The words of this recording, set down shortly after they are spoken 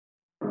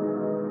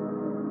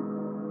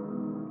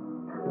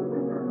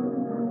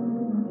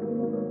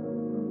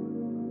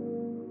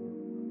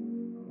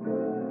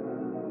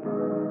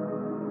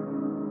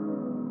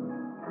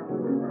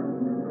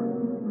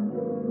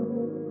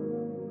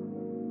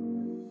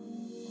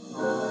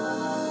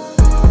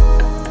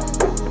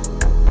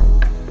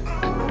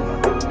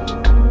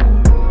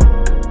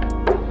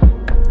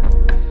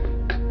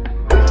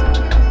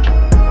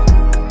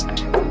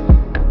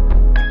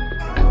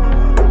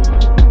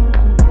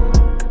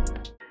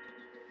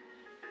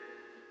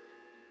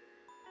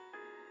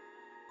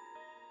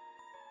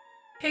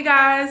Hey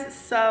guys,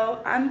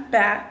 so I'm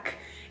back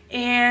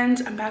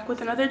and I'm back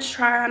with another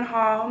try on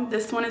haul.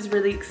 This one is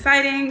really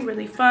exciting,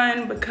 really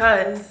fun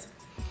because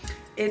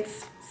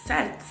it's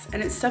sets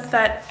and it's stuff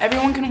that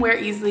everyone can wear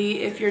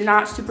easily if you're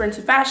not super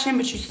into fashion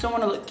but you still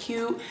want to look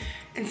cute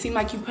and seem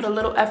like you put a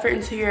little effort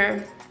into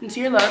your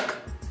look.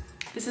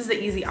 This is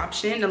the easy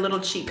option, a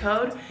little cheat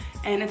code,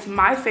 and it's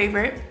my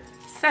favorite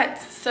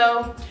sets.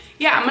 So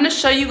yeah, I'm gonna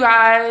show you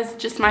guys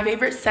just my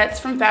favorite sets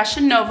from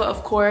Fashion Nova,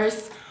 of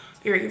course.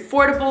 Very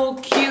affordable,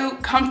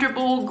 cute,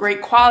 comfortable,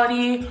 great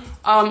quality.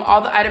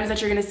 All the items that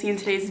you're gonna see in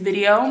today's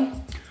video,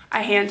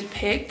 I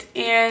handpicked,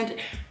 and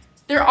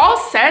they're all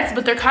sets,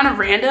 but they're kind of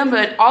random,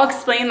 but I'll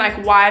explain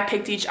like why I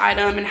picked each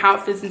item and how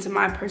it fits into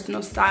my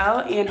personal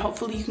style, and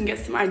hopefully you can get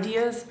some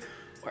ideas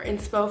or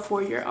inspo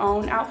for your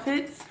own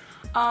outfits,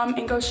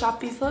 and go shop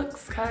these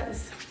looks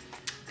because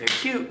they're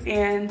cute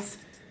and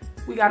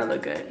we gotta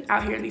look good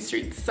out here in these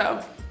streets.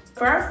 So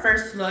for our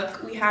first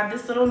look, we have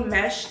this little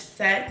mesh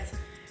set.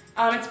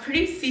 It's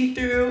pretty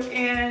see-through,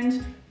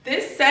 and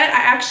this set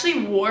I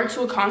actually wore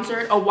to a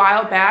concert a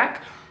while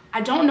back.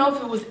 I don't know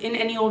if it was in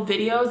any old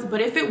videos,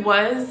 but if it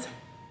was,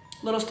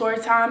 little story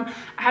time,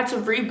 I had to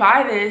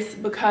rebuy this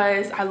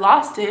because I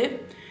lost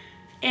it,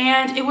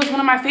 and it was one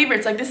of my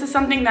favorites. Like, this is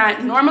something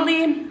that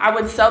normally I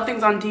would sell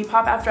things on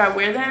Depop after I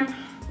wear them,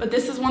 but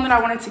this is one that I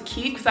wanted to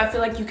keep because I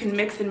feel like you can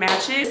mix and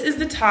match it. This is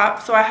the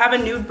top, so I have a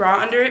nude bra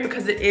under it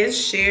because it is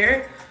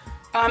sheer,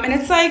 and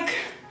it's like,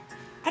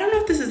 I don't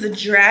know if this is a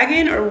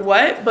dragon or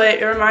what, but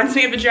it reminds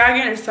me of a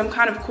dragon or some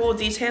kind of cool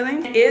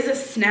detailing. It is a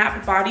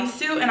snap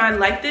bodysuit, and I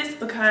like this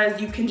because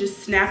you can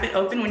just snap it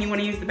open when you want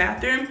to use the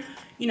bathroom.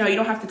 You know, you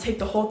don't have to take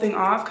the whole thing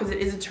off because it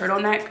is a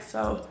turtleneck,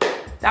 so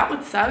that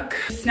would suck.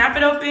 Snap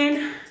it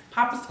open,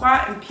 pop a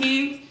squat and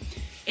pee,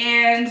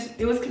 and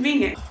it was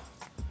convenient.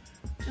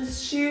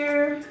 Just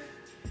sheer,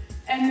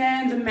 and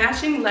then the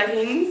matching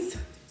leggings.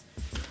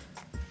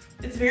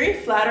 It's very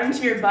flattering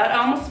to your butt. I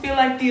almost feel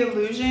like the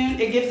illusion,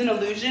 it gives an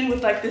illusion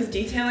with like this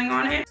detailing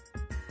on it.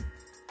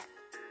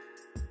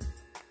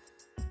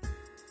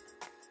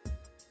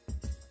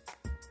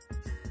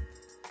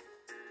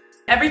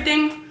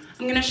 Everything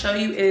I'm gonna show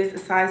you is a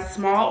size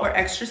small or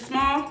extra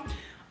small.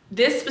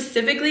 This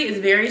specifically is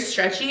very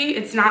stretchy.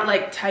 It's not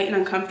like tight and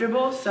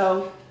uncomfortable,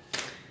 so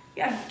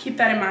yeah, keep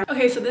that in mind.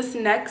 Okay, so this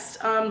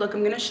next look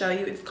I'm gonna show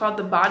you, it's called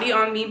the Body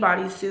on Me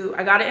bodysuit.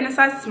 I got it in a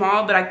size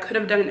small, but I could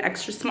have done an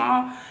extra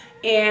small.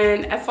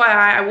 And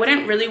FYI, I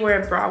wouldn't really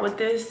wear a bra with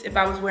this if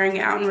I was wearing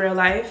it out in real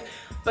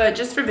life, but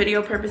just for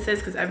video purposes,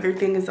 because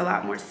everything is a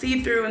lot more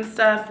see-through and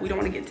stuff, we don't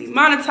want to get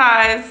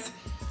demonetized.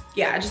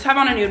 Yeah, I just have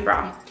on a nude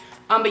bra.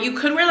 But you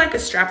could wear like a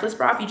strapless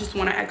bra if you just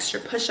want an extra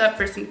push-up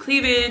for some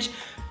cleavage.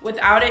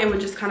 Without it, it would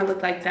just kind of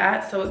look like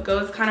that. So it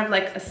goes kind of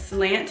like a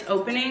slant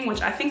opening, which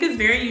I think is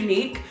very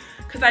unique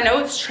because I know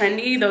it's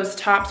trendy, those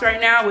tops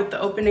right now with the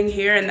opening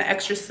here and the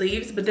extra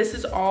sleeves, but this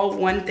is all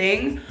one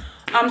thing.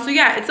 So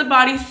yeah, it's a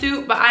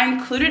bodysuit, but I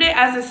included it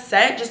as a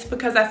set just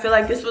because I feel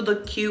like this would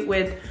look cute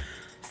with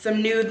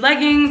some nude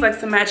leggings, like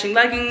some matching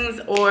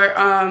leggings, or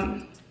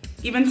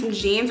even some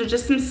jeans or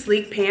just some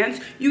sleek pants.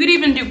 You could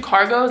even do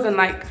cargos and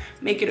like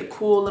make it a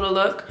cool little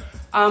look,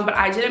 but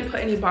I didn't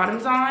put any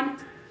bottoms on.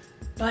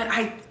 But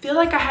I feel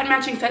like I had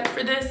matching sets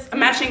for this, a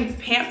matching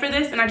pant for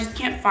this, and I just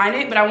can't find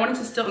it, but I wanted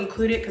to still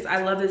include it because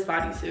I love this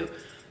bodysuit.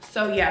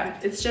 So yeah,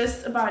 it's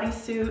just a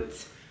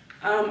bodysuit.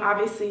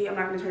 Obviously, I'm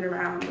not gonna turn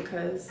around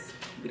because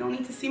we don't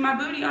need to see my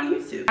booty on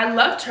YouTube. I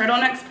love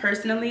turtlenecks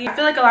personally. I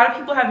feel like a lot of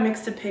people have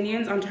mixed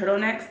opinions on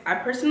turtlenecks. I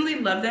personally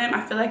love them.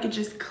 I feel like it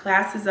just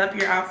classes up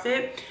your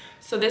outfit.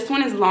 So this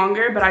one is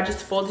longer, but I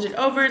just folded it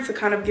over to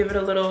kind of give it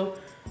a little,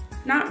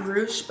 not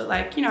ruche, but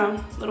like, you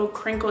know, little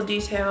crinkle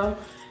detail.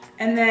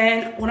 And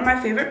then one of my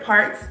favorite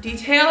parts,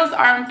 details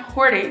are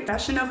important.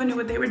 Fashion Nova knew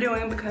what they were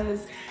doing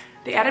because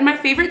they added my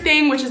favorite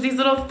thing, which is these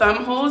little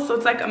thumb holes. So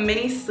it's like a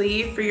mini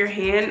sleeve for your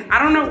hand. I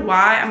don't know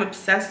why I'm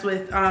obsessed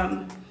with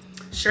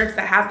shirts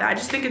that have that. I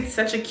just think it's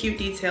such a cute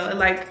detail. It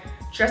like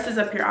dresses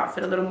up your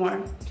outfit a little more.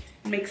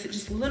 It makes it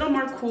just a little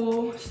more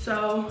cool.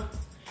 So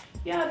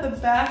yeah, the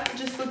back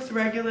just looks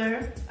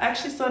regular. I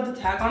actually still have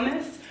the tag on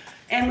this.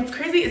 And what's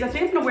crazy is I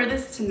think I'm gonna wear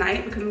this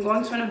tonight because I'm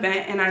going to an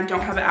event and I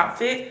don't have an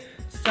outfit.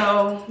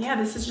 So yeah,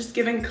 this is just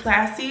giving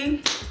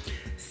classy,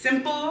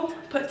 simple,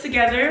 put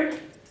together.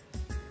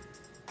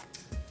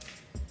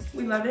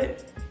 We love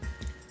it.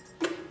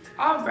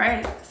 All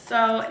right,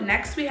 so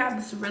next we have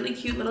this really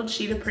cute little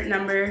cheetah print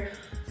number.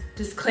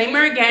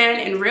 Disclaimer again,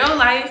 in real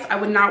life, I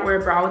would not wear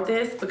a bra with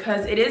this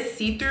because it is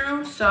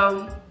see-through,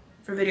 so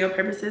for video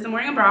purposes, I'm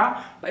wearing a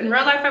bra, but in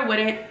real life, I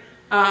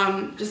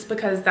wouldn't, just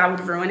because that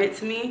would ruin it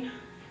to me.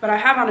 But I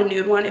have on a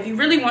nude one. If you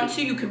really want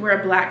to, you could wear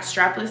a black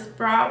strapless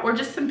bra or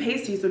just some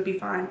pasties would be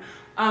fine.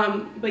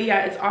 But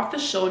yeah, it's off the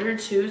shoulder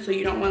too, so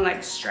you don't want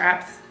like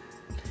straps.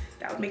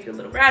 That would make it a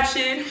little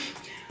ratchet.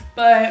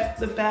 But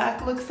the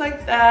back looks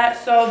like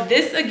that. So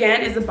this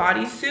again is a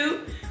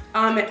bodysuit.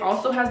 It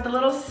also has the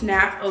little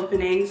snap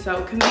opening,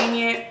 so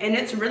convenient, and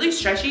it's really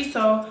stretchy.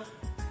 So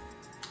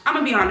I'm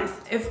gonna be honest,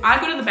 if I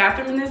go to the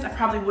bathroom in this, I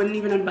probably wouldn't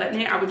even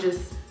unbutton it. I would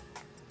just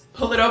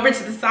pull it over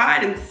to the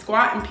side and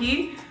squat and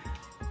pee.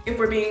 If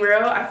we're being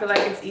real, I feel like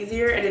it's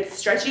easier and it's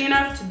stretchy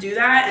enough to do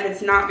that and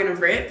it's not gonna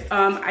rip.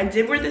 I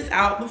did wear this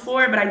out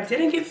before, but I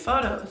didn't get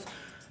photos.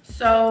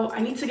 So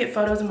I need to get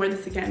photos and wear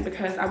this again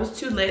because I was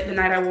too lit the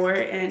night I wore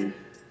it, and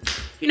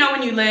you know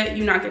when you lit,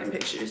 you're not getting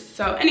pictures.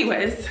 So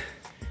anyways,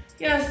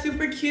 yeah,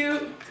 super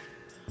cute,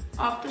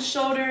 off the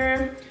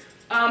shoulder.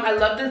 I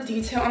love the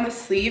detail on the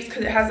sleeves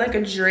because it has like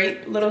a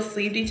draped little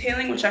sleeve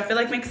detailing, which I feel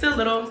like makes it a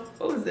little,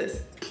 what was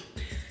this?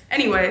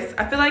 Anyways,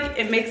 I feel like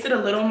it makes it a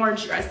little more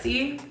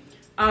dressy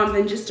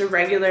than just a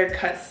regular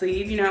cut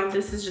sleeve. You know,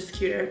 this is just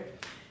cuter.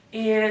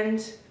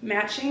 And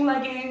matching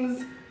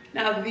leggings.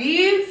 Now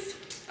these,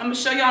 I'm gonna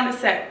show y'all in a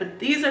sec, but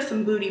these are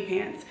some booty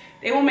pants.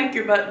 They will make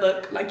your butt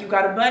look like you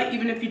got a butt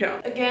even if you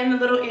don't. Again, the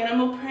little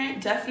animal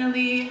print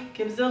definitely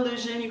gives the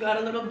illusion you got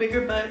a little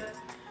bigger butt.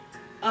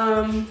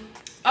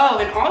 Oh,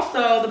 and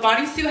also the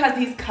bodysuit has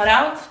these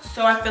cutouts,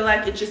 so I feel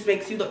like it just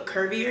makes you look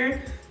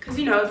curvier because,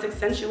 you know, it's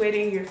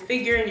accentuating your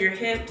figure and your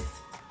hips.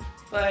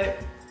 But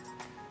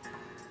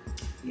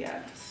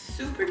yeah,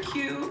 super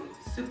cute,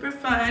 super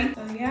fun.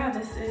 So yeah,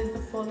 this is the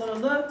full little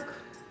look.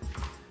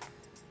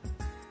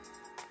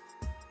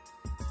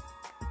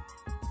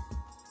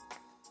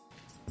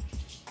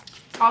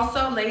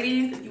 Also,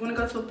 ladies, if you want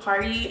to go to a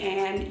party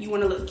and you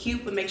want to look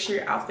cute but make sure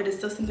your outfit is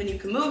still something you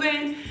can move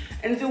in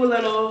and do a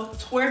little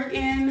twerk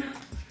in,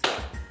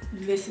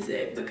 this is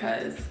it,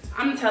 because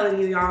I'm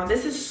telling you, y'all,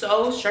 this is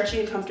so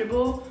stretchy and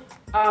comfortable.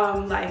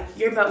 Like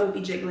your butt will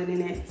be jiggling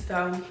in it.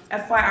 So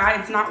FYI,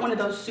 it's not one of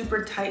those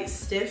super tight,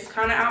 stiff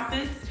kind of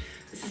outfits.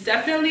 This is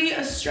definitely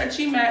a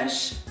stretchy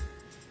mesh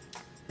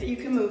that you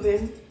can move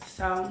in.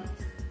 So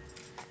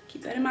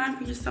keep that in mind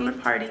for your summer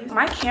party.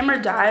 My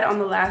camera died on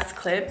the last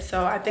clip,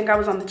 so I think I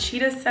was on the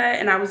cheetah set,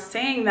 and I was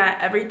saying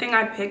that everything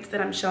I picked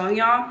that I'm showing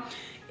y'all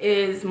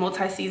is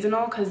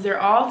multi-seasonal because they're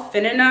all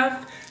thin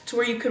enough to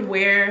where you could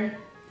wear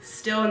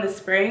still in the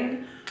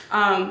spring.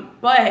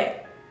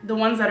 But the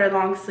ones that are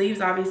long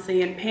sleeves,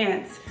 obviously, and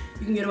pants,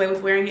 you can get away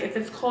with wearing it if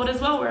it's cold as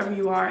well, wherever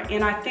you are.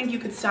 And I think you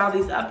could style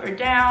these up or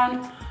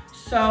down.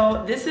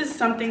 So this is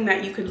something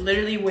that you could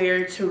literally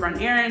wear to run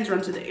errands,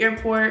 run to the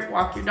airport,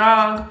 walk your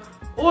dog,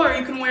 or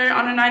you can wear it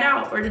on a night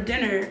out or to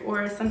dinner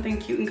or something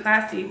cute and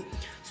classy.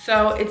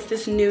 So it's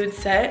this nude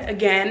set.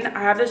 Again,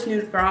 I have this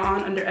nude bra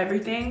on under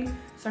everything.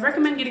 So I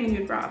recommend getting a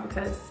nude bra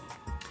because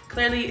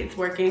clearly it's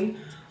working.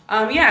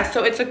 Yeah,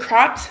 so it's a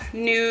cropped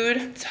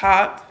nude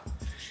top.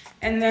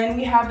 And then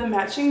we have the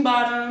matching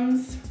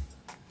bottoms,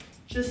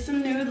 just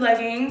some nude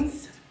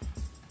leggings.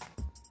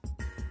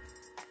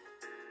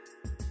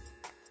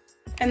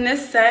 And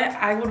this set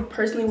I would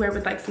personally wear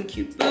with like some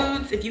cute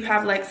boots. If you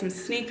have like some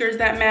sneakers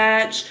that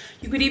match,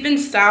 you could even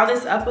style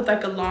this up with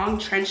like a long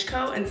trench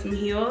coat and some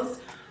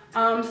heels.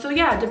 So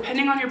yeah,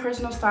 depending on your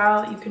personal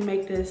style, you can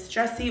make this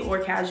dressy or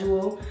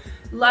casual.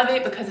 Love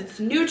it because it's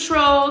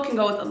neutral, can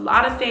go with a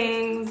lot of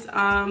things.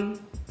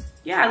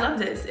 Yeah, I love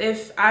this.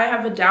 If I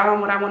have a doubt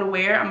on what I want to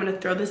wear, I'm going to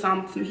throw this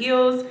on with some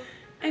heels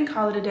and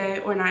call it a day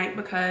or night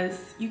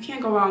because you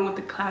can't go wrong with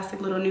the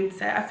classic little nude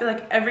set. I feel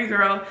like every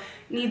girl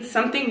needs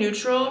something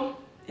neutral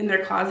in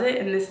their closet,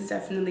 and this is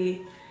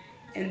definitely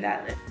in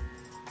that list.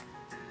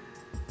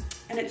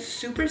 And it's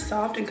super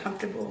soft and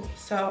comfortable,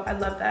 so I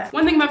love that.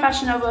 One thing about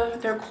Fashion Nova,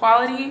 their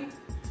quality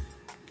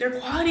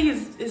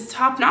is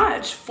top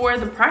notch for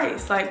the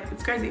price. Like,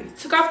 it's crazy.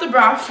 Took off the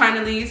bra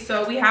finally,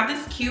 so we have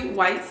this cute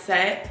white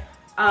set.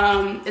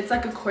 It's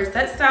like a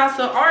corset style,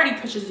 so it already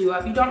pushes you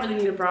up. You don't really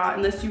need a bra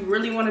unless you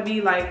really want to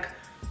be like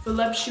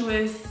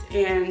voluptuous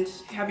and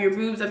have your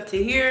boobs up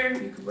to here.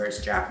 You could wear a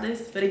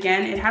strapless, but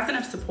again, it has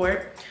enough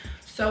support.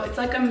 So it's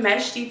like a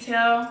mesh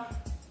detail.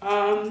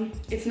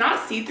 It's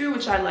not see-through,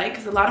 which I like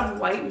because a lot of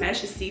white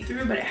mesh is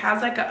see-through, but it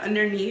has like an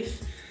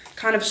underneath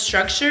kind of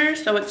structure,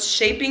 so it's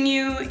shaping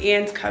you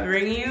and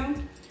covering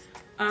you.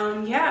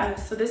 Yeah,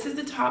 so this is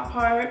the top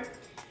part.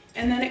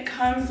 And then it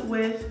comes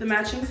with the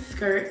matching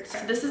skirt.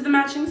 So this is the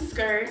matching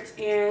skirt,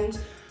 and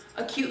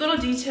a cute little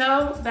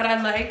detail that I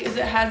like is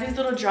it has these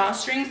little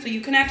drawstrings, so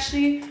you can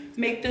actually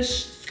make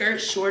this skirt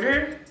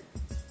shorter.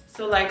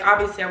 So like,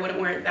 obviously I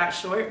wouldn't wear it that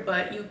short,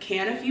 but you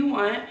can if you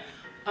want.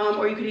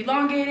 Or you could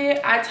elongate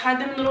it. I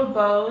tied them in little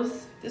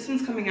bows. This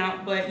one's coming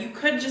out, but you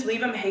could just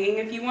leave them hanging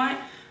if you want.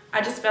 I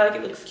just felt like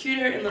it looks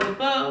cuter in little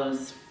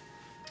bows.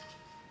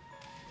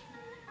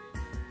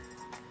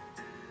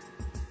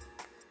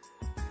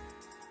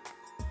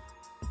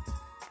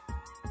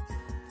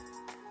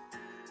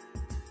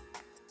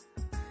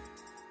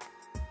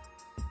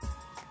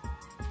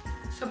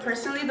 So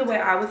personally, the way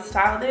I would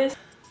style this,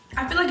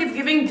 I feel like it's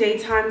giving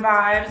daytime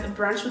vibes, a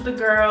brunch with the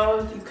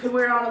girls. You could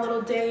wear it on a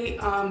little date,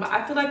 but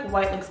I feel like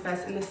white looks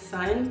best in the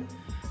sun,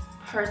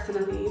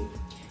 personally.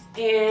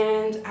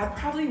 And I'd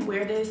probably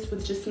wear this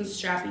with just some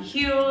strappy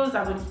heels.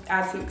 I would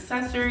add some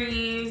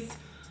accessories.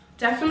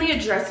 Definitely a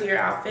dressier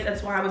outfit.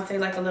 That's why I would say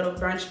like a little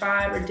brunch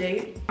vibe or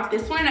date.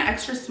 This one in an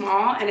extra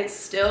small, and it's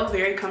still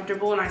very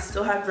comfortable and I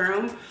still have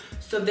room.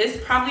 So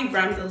this probably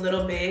runs a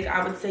little big.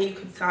 I would say you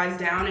could size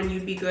down and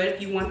you'd be good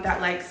if you want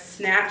that like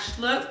snatched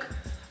look.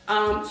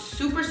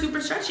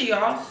 Super stretchy,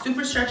 y'all.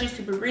 Super stretchy,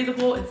 super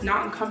breathable. It's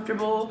not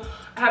uncomfortable.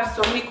 I have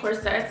so many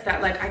corsets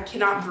that like I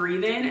cannot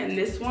breathe in, and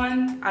this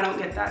one, I don't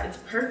get that. It's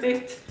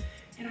perfect,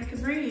 and I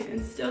can breathe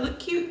and still look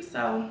cute.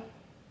 So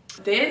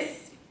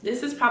this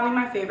is probably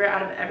my favorite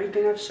out of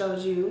everything I've showed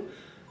you.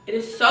 It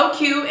is so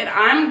cute, and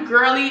I'm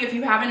girly if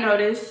you haven't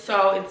noticed,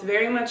 so it's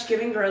very much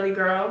giving girly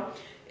girl.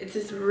 It's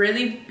this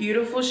really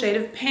beautiful shade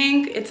of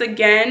pink. It's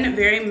again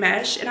very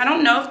mesh, and I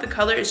don't know if the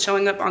color is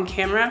showing up on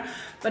camera,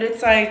 but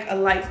it's like a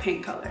light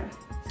pink color.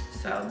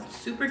 So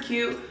super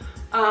cute.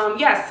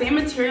 Yeah, same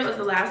material as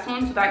the last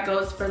one, so that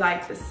goes for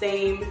like the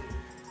same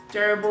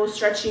durable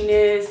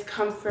stretchiness,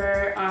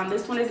 comfort.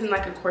 This one isn't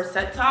like a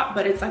corset top,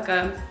 but it's like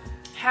a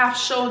half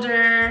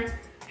shoulder,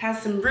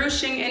 has some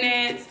ruching in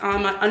it,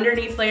 an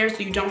underneath layer, so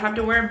you don't have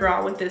to wear a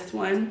bra with this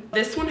one.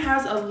 This one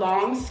has a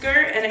long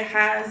skirt, and it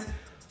has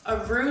a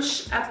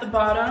ruche at the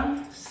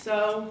bottom.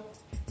 So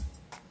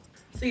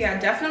yeah,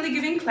 definitely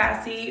giving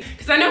classy,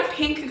 because I know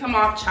pink can come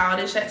off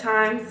childish at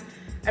times.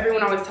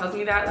 Everyone always tells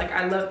me that. Like,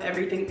 I love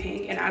everything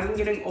pink, and as I'm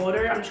getting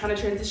older, I'm trying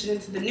to transition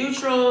into the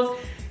neutrals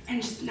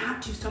and just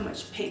not do so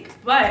much pink.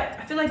 But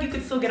I feel like you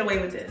could still get away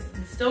with this.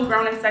 It's still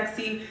grown and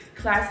sexy,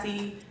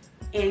 classy,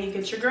 and you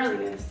get your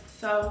girliness.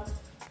 So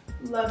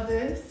love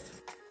this.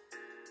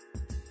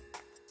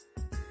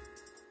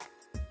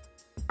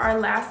 Our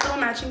last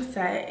little matching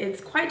set, it's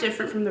quite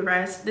different from the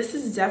rest. This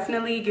is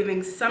definitely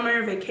giving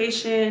summer,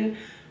 vacation,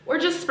 or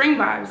just spring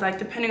vibes, like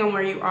depending on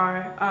where you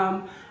are.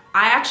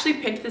 I actually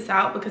picked this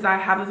out because I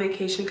have a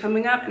vacation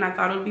coming up, and I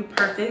thought it would be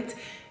perfect,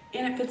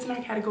 and it fits my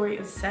category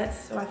of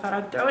sets, so I thought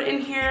I'd throw it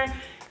in here.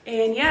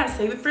 And yeah,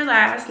 save it for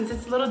last since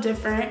it's a little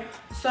different.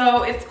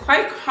 So it's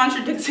quite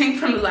contradicting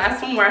from the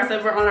last one where I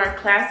said we're on our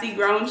classy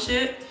grown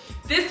shit.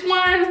 This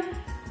one,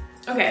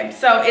 okay,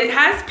 so it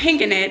has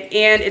pink in it,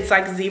 and it's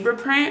like zebra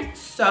print,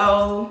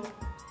 so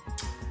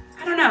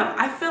I don't know.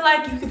 I feel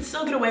like you could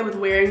still get away with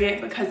wearing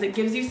it because it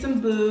gives you some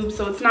boobs,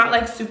 so it's not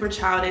like super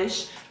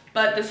childish.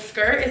 But the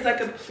skirt is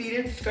like a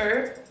pleated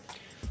skirt.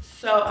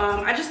 So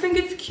I just think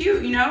it's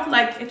cute, you know?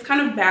 Like, it's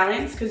kind of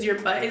balanced because your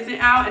butt isn't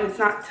out and it's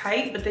not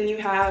tight, but then you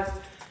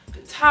have the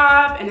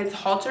top and it's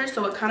halter,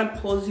 so it kind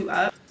of pulls you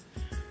up.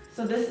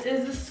 So this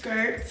is the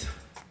skirt.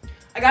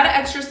 I got an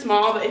extra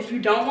small, but if you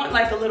don't want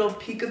like a little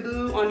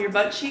peekaboo on your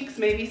butt cheeks,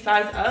 maybe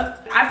size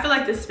up. I feel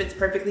like this fits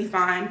perfectly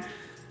fine.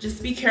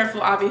 Just be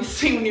careful,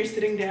 obviously, when you're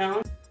sitting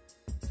down.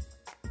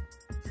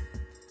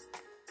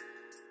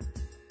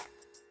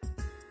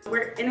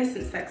 We're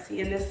innocent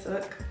sexy in this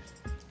look.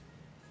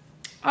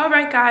 All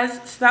right, guys,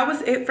 so that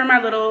was it for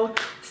my little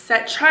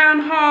set try on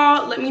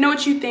haul. Let me know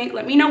what you think.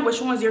 Let me know which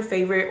one was your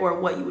favorite or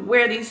what you would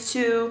wear these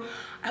to.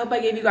 I hope I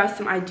gave you guys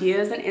some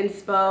ideas and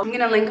inspo. I'm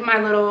gonna link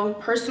my little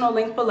personal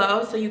link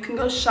below so you can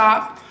go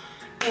shop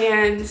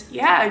and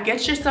yeah,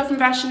 get your stuff from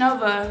Fashion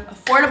Nova.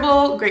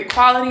 Affordable, great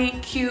quality,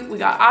 cute. We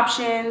got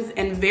options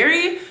and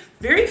very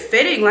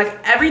fitting. Like,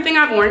 everything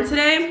I've worn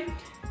today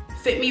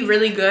fit me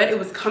really good. It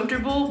was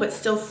comfortable but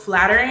still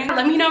flattering.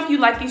 Let me know if you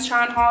like these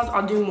try on hauls.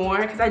 I'll do more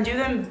because I do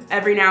them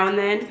every now and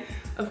then,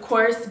 of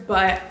course,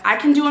 but I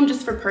can do them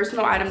just for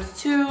personal items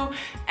too.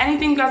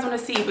 Anything you guys want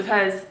to see,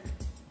 because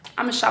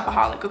I'm a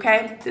shopaholic,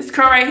 okay? This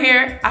girl right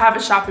here, I have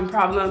a shopping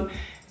problem,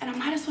 and I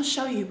might as well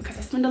show you because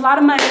I spend a lot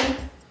of money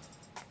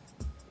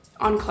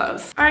on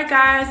clothes. All right,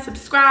 guys,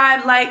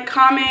 subscribe, like,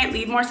 comment,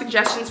 leave more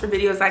suggestions for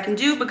videos I can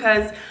do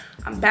because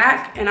I'm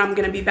back and I'm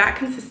gonna be back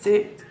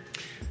consistent.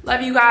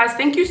 Love you guys.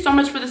 Thank you so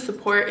much for the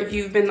support. If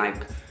you've been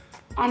like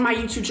on my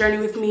YouTube journey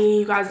with me,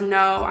 you guys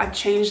know I've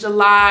changed a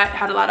lot,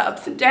 had a lot of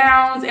ups and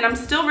downs, and I'm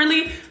still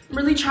really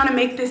trying to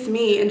make this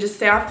me and just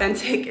stay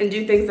authentic and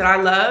do things that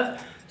I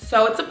love.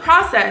 So it's a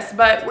process,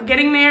 but we're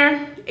getting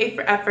there. A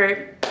for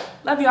effort.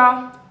 Love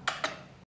y'all.